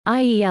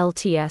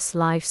IELTS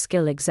Life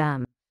Skill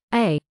Exam.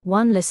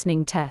 A1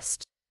 Listening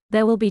Test.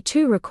 There will be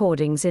 2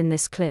 recordings in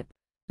this clip.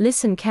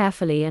 Listen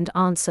carefully and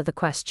answer the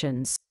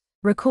questions.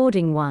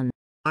 Recording 1.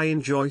 I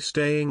enjoy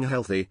staying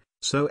healthy,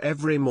 so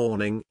every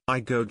morning,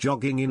 I go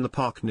jogging in the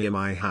park near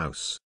my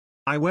house.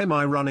 I wear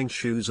my running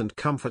shoes and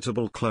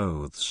comfortable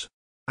clothes.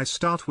 I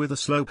start with a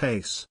slow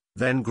pace,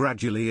 then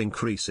gradually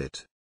increase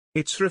it.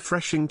 It's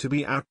refreshing to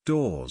be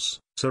outdoors,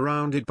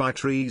 surrounded by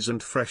trees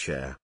and fresh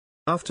air.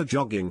 After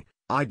jogging,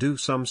 I do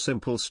some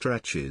simple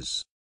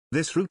stretches.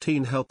 This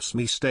routine helps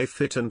me stay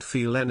fit and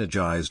feel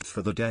energized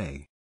for the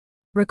day.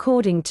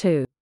 Recording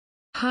 2.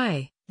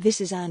 Hi, this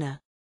is Anna.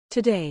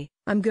 Today,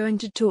 I'm going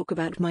to talk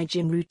about my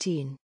gym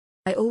routine.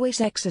 I always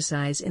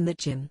exercise in the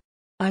gym.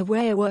 I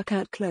wear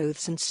workout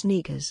clothes and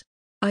sneakers.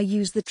 I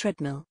use the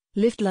treadmill,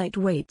 lift light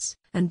weights,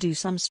 and do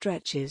some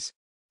stretches.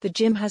 The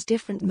gym has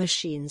different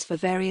machines for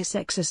various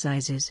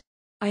exercises.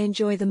 I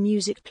enjoy the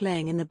music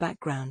playing in the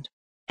background.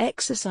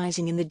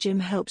 Exercising in the gym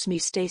helps me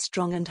stay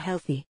strong and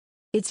healthy.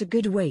 It's a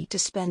good way to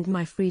spend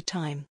my free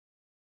time.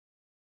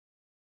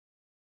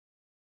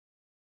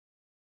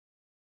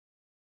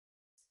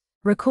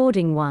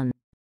 Recording 1.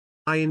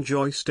 I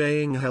enjoy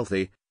staying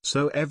healthy,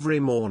 so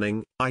every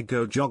morning, I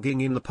go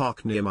jogging in the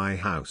park near my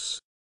house.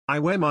 I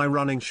wear my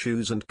running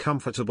shoes and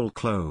comfortable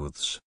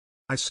clothes.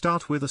 I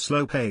start with a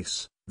slow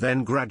pace,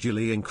 then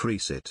gradually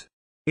increase it.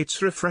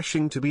 It's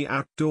refreshing to be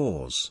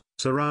outdoors,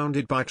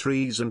 surrounded by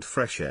trees and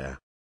fresh air.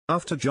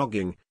 After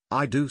jogging,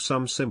 I do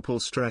some simple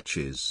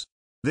stretches.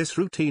 This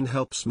routine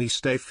helps me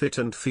stay fit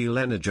and feel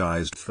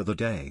energized for the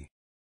day.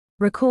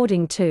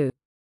 Recording 2.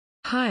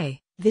 Hi,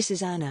 this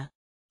is Anna.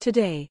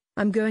 Today,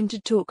 I'm going to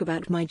talk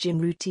about my gym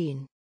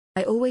routine.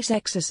 I always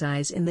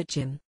exercise in the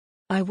gym.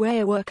 I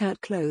wear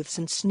workout clothes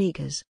and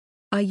sneakers.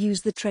 I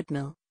use the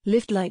treadmill,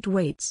 lift light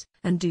weights,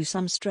 and do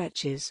some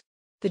stretches.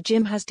 The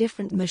gym has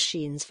different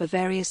machines for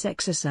various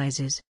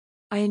exercises.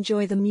 I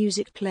enjoy the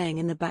music playing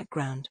in the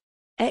background.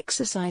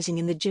 Exercising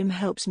in the gym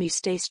helps me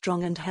stay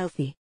strong and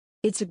healthy.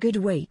 It's a good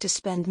way to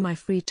spend my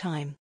free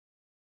time.